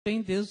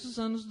vem desde os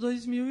anos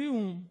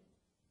 2001.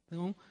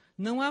 Então,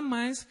 não há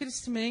mais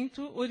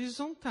crescimento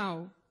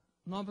horizontal,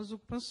 novas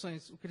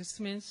ocupações. O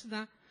crescimento se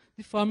dá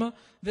de forma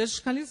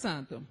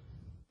verticalizada.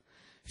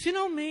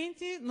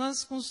 Finalmente,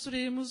 nós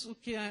construímos o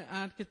que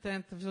a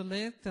arquiteta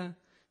Violeta,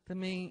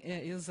 também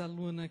é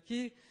ex-aluna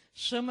aqui,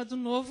 chama do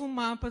novo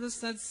mapa da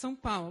cidade de São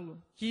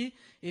Paulo, que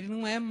ele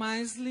não é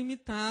mais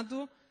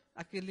limitado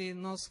àquele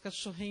nosso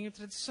cachorrinho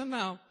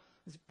tradicional.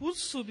 Por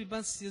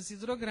subbacias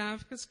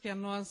hidrográficas, que é o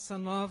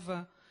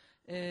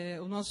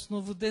nosso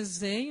novo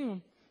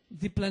desenho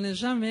de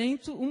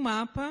planejamento, o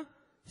mapa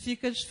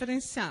fica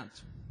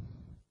diferenciado.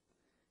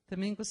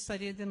 Também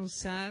gostaria de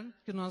anunciar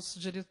que o nosso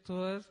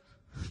diretor,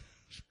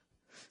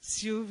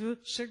 Filho,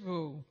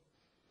 chegou.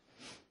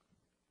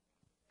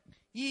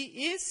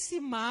 E esse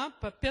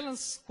mapa,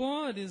 pelas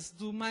cores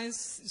do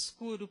mais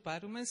escuro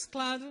para o mais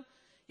claro,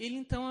 ele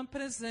então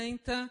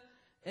apresenta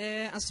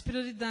as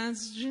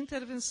prioridades de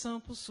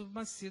intervenção por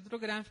subbacia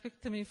hidrográfica, que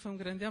também foi um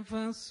grande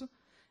avanço.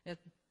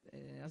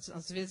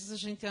 Às vezes a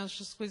gente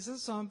acha as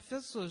coisas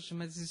óbvias hoje,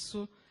 mas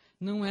isso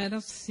não era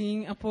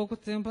assim há pouco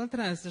tempo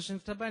atrás, a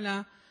gente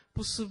trabalhar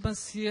por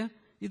subbacia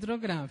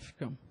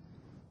hidrográfica.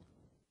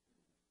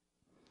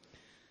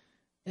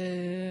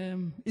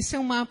 Esse é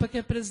um mapa que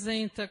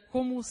apresenta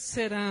como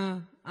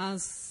serão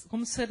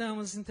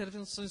as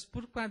intervenções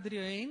por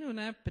quadriênio,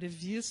 né,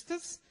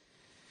 previstas.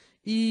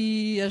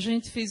 E a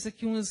gente fez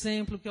aqui um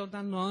exemplo, que é o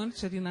da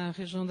Norte, ali na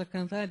região da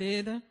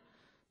Cantareira,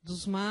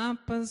 dos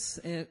mapas,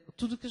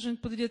 tudo que a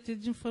gente poderia ter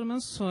de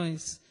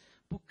informações.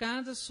 Por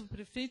cada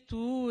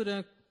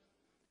subprefeitura,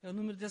 o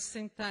número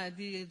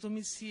de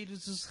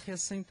domicílios dos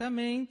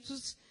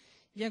reassentamentos,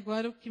 e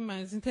agora o que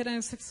mais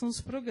interessa, que são os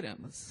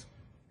programas.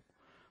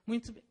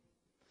 Muito bem.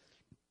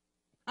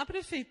 A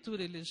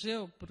Prefeitura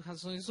elegeu, por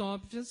razões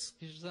óbvias,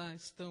 que já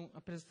estão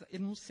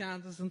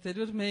enunciadas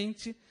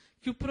anteriormente,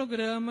 que o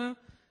programa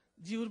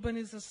de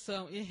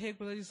urbanização e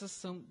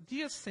regularização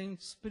de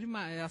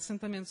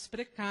assentamentos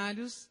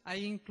precários,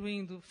 aí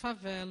incluindo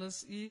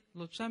favelas e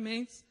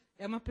loteamentos,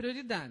 é uma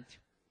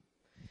prioridade.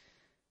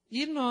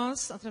 E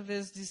nós,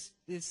 através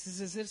desses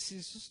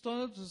exercícios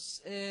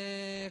todos,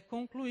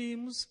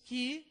 concluímos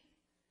que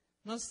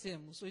nós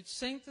temos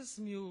 800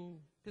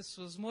 mil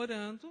pessoas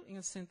morando em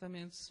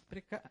assentamentos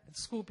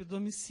precários,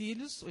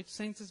 domicílios,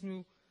 800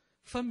 mil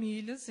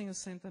famílias em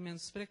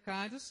assentamentos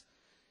precários,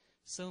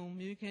 são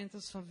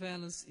 1.500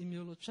 favelas e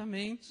 1.000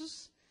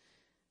 loteamentos.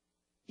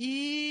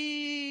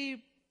 E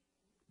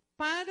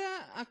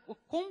para a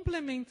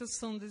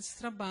complementação desse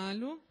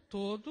trabalho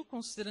todo,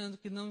 considerando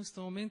que não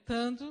estão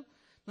aumentando,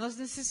 nós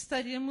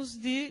necessitaríamos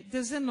de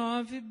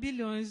 19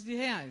 bilhões de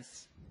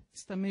reais.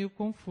 Está meio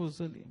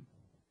confuso ali.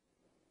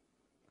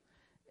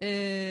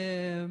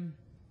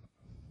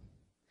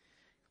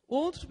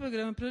 Outro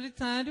programa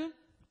prioritário,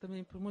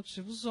 também por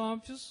motivos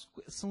óbvios,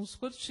 são os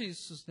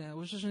cortiços, né?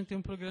 Hoje a gente tem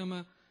um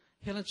programa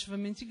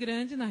relativamente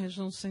grande na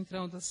região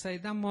central da Sé e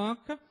da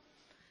Moca,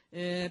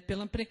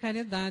 pela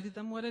precariedade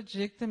da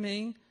moradia, que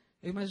também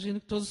eu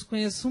imagino que todos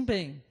conheçam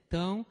bem.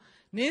 Então,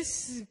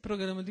 nesse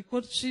programa de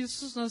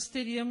cortiços, nós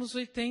teríamos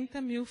 80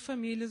 mil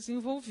famílias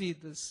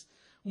envolvidas.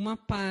 Uma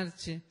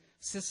parte,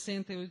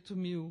 68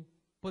 mil,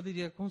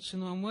 poderia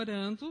continuar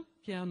morando,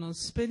 que é a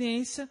nossa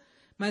experiência,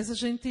 mas a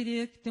gente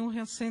teria que ter um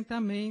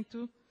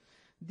reassentamento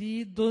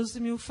de 12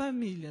 mil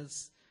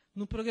famílias.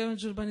 No programa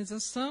de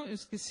urbanização, eu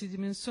esqueci de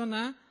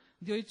mencionar,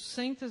 de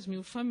 800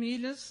 mil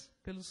famílias,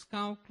 pelos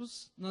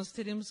cálculos, nós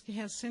teríamos que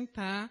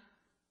reassentar,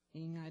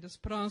 em áreas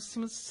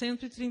próximas,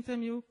 130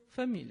 mil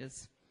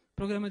famílias. O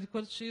programa de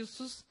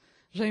cortiços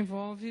já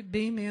envolve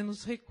bem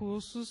menos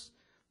recursos,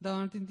 da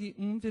ordem de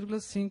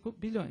 1,5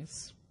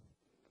 bilhões.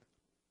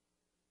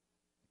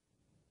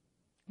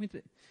 Muito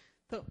bem.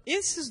 Então,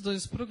 esses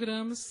dois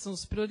programas, são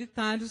os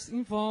prioritários,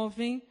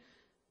 envolvem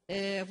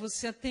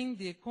você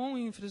atender com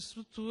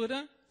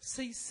infraestrutura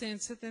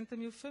 670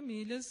 mil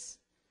famílias,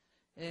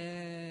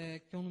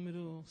 que é um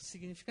número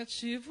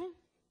significativo,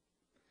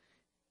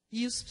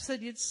 e isso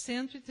precisaria de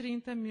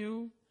 130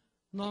 mil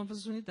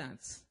novas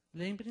unidades.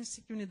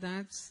 Lembrem-se que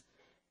unidades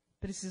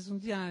precisam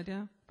de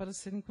área para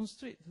serem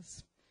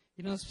construídas.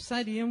 E nós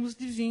precisaríamos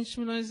de 20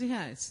 milhões de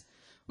reais.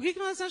 O que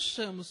nós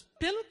achamos?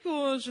 Pelo que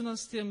hoje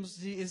nós temos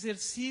de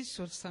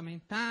exercício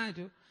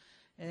orçamentário,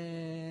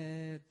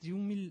 de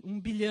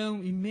 1,5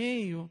 bilhão,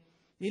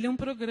 ele é um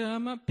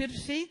programa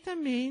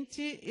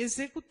perfeitamente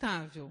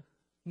executável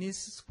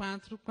nesses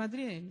 4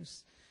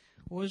 quadriênios.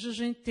 Hoje a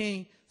gente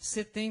tem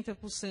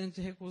 70%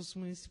 de recursos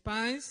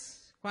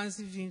municipais,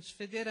 quase 20%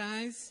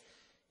 federais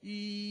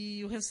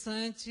e o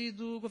restante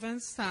do governo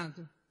do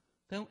Estado.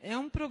 Então, é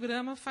um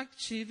programa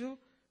factível,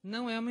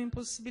 não é uma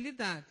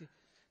impossibilidade,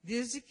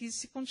 desde que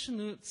se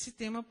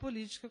tenha uma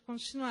política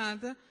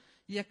continuada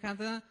e a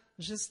cada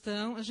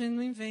gestão a gente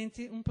não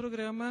invente um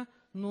programa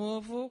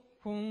novo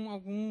com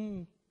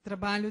algum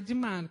trabalho de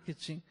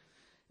marketing.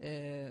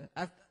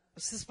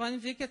 Vocês podem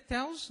ver que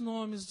até os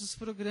nomes dos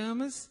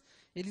programas,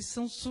 eles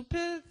são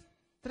super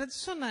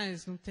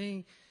tradicionais, não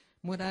tem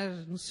morar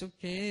não sei o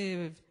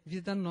quê,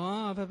 vida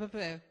nova,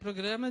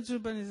 programa de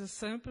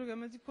urbanização e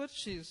programa de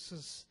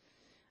cortiços.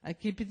 A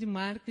equipe de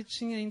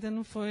marketing ainda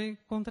não foi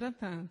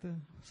contratada.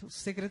 O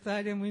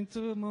secretário é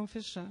muito mão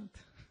fechada.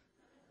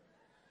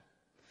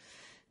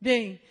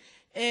 Bem,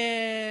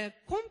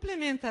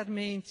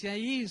 complementarmente a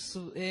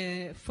isso,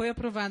 foi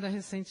aprovada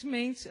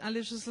recentemente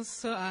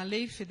a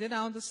Lei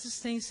Federal da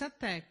Assistência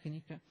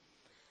Técnica,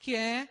 que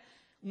é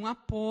um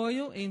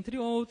apoio, entre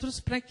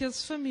outros, para que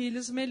as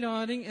famílias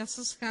melhorem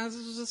essas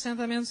casas dos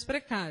assentamentos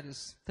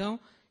precários. Então,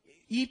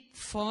 e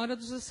fora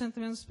dos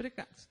assentamentos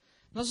precários.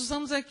 Nós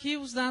usamos aqui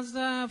os dados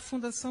da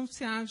Fundação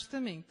SEAD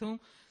também. Então,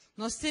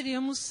 nós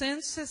teríamos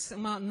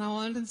na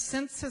ordem de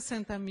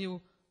 160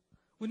 mil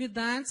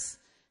unidades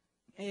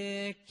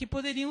que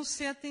poderiam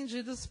ser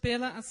atendidas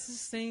pela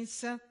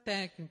assistência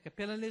técnica,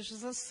 pela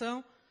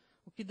legislação,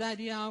 o que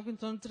daria algo em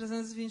torno de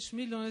 320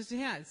 milhões de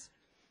reais.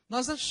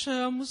 Nós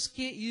achamos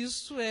que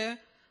isso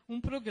é um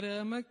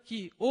programa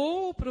que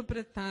ou o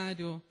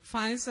proprietário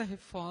faz a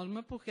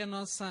reforma, porque a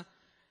nossa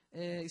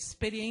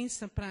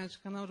experiência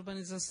prática na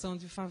urbanização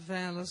de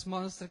favelas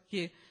mostra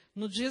que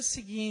no dia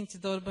seguinte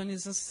da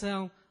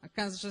urbanização a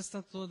casa já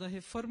está toda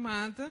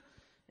reformada,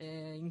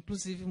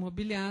 inclusive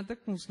mobiliada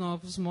com os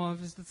novos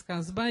móveis das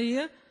Casas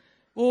Bahia,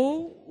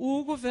 ou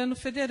o governo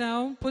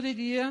federal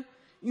poderia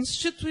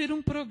instituir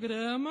um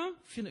programa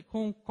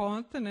com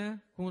cota,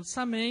 né, com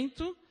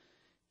orçamento,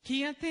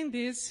 que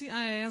atendesse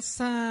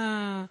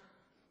a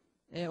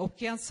o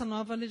que essa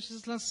nova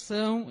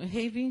legislação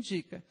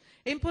reivindica.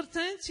 É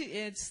importante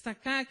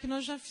destacar que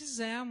nós já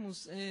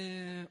fizemos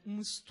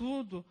um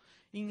estudo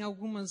em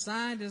algumas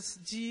áreas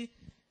de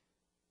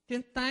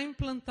tentar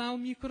implantar o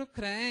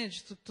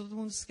microcrédito. Todo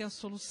mundo diz que é a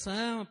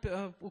solução.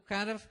 O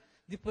cara,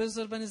 depois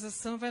da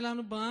urbanização, vai lá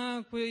no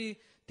banco e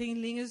tem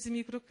linhas de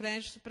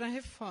microcrédito para a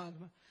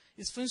reforma.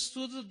 Isso foi um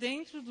estudo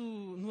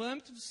no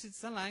âmbito do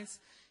CIDS Allies.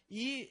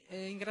 E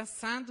é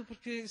engraçado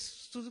porque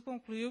esse estudo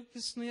concluiu que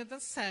isso não ia dar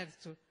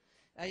certo.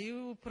 Aí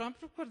o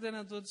próprio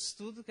coordenador do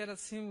estudo, que era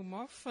assim, o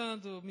maior fã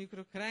do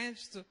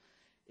microcrédito,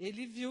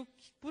 ele viu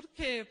por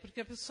quê?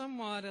 Porque a pessoa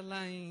mora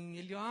lá em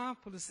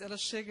Heliópolis, ela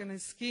chega na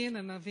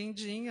esquina, na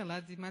vendinha lá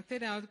de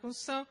material de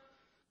construção,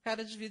 o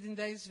cara divide em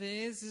 10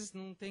 vezes,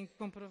 não tem que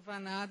comprovar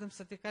nada, não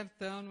precisa ter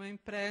cartão, não é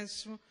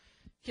empréstimo,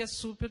 que é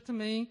super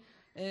também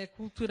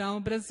cultural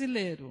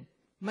brasileiro.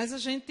 Mas a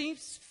gente tem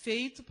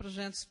feito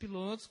projetos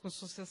pilotos com a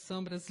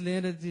Associação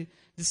Brasileira de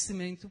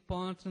Cimento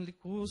Portland, de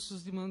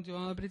cursos de mão de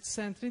obra,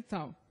 etc. e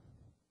tal.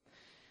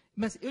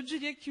 Mas eu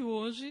diria que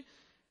hoje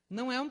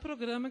não é um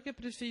programa que a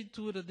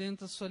prefeitura,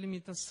 dentro da sua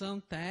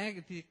limitação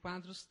de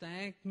quadros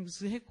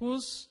técnicos e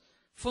recursos,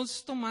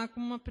 fosse tomar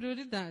como uma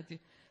prioridade.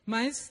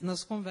 Mas,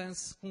 nas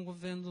conversas com o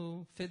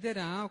governo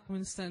federal, com o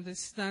Ministério das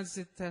Cidades,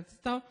 etc. e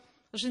tal,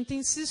 a gente tem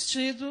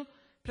insistido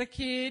para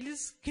que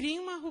eles criem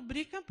uma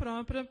rubrica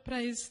própria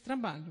para esse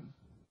trabalho.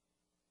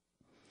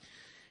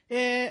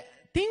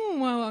 Tem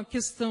uma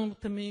questão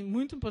também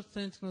muito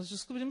importante que nós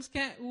descobrimos, que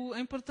é a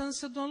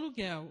importância do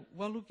aluguel.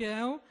 O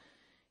aluguel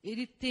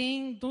ele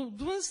tem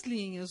duas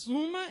linhas.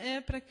 Uma é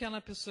para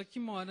aquela pessoa que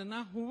mora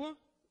na rua,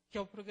 que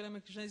é o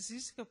programa que já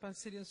existe, que é a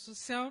parceria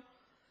social,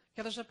 que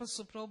ela já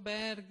passou para o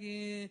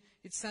albergue,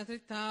 etc. e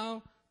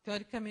tal,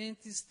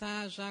 teoricamente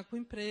está já com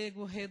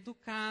emprego,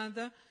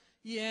 reeducada,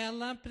 e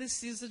ela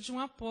precisa de um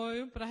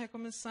apoio para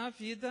recomeçar a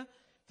vida.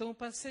 Então, a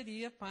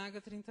parceria paga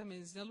 30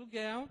 meses de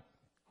aluguel,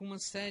 com uma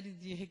série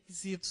de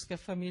requisitos que a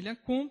família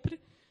cumpre,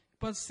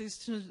 pode ser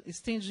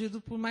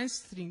estendido por mais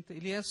 30.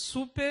 Ele é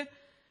super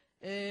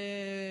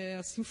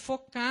assim,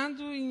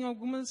 focado em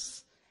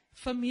algumas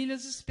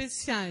famílias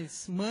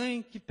especiais.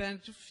 Mãe que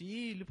perde o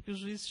filho, porque o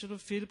juiz tirou o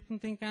filho, porque não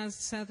tem casa,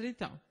 etc. e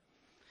tal.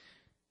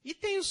 E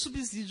tem o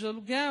subsídio de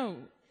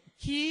aluguel,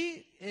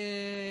 que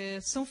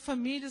são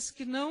famílias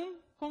que não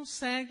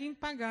conseguem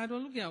pagar o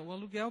aluguel. O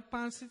aluguel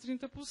passa de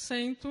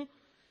 30%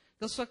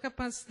 da sua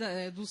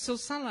capacidade, do seu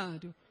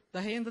salário, da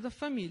renda da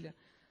família.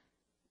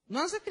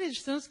 Nós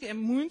acreditamos que é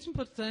muito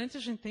importante, a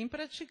gente tem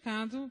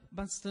praticado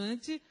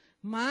bastante,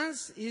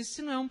 mas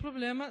esse não é um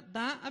problema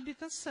da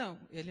habitação,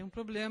 ele é um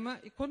problema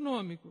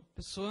econômico. A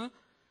pessoa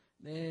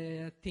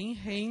tem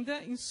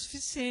renda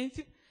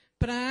insuficiente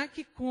para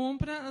que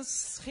cumpra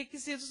os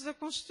requisitos da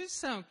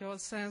Constituição, que é o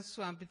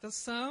acesso à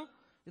habitação,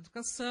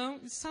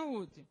 educação e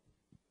saúde.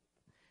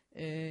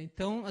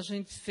 Então, a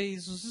gente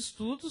fez os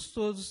estudos,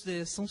 todos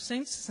são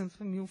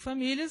 160 mil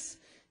famílias,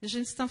 e a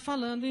gente está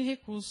falando em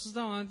recursos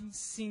da ordem de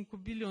 5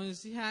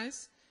 bilhões de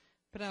reais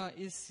para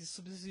esse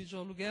subsídio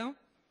ao aluguel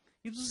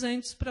e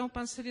 200 para a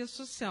parceria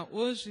social.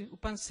 Hoje, o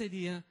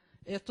parceria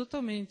é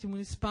totalmente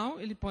municipal,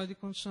 ele pode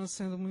continuar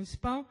sendo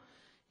municipal,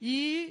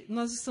 e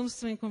nós estamos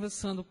também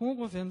conversando com o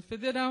governo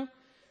federal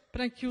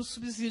para que o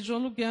subsídio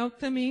ao aluguel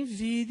também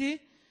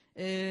vire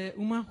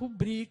uma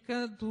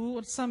rubrica do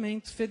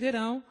orçamento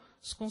federal.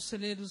 Os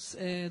conselheiros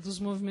dos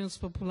movimentos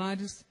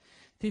populares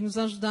têm nos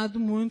ajudado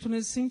muito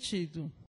nesse sentido.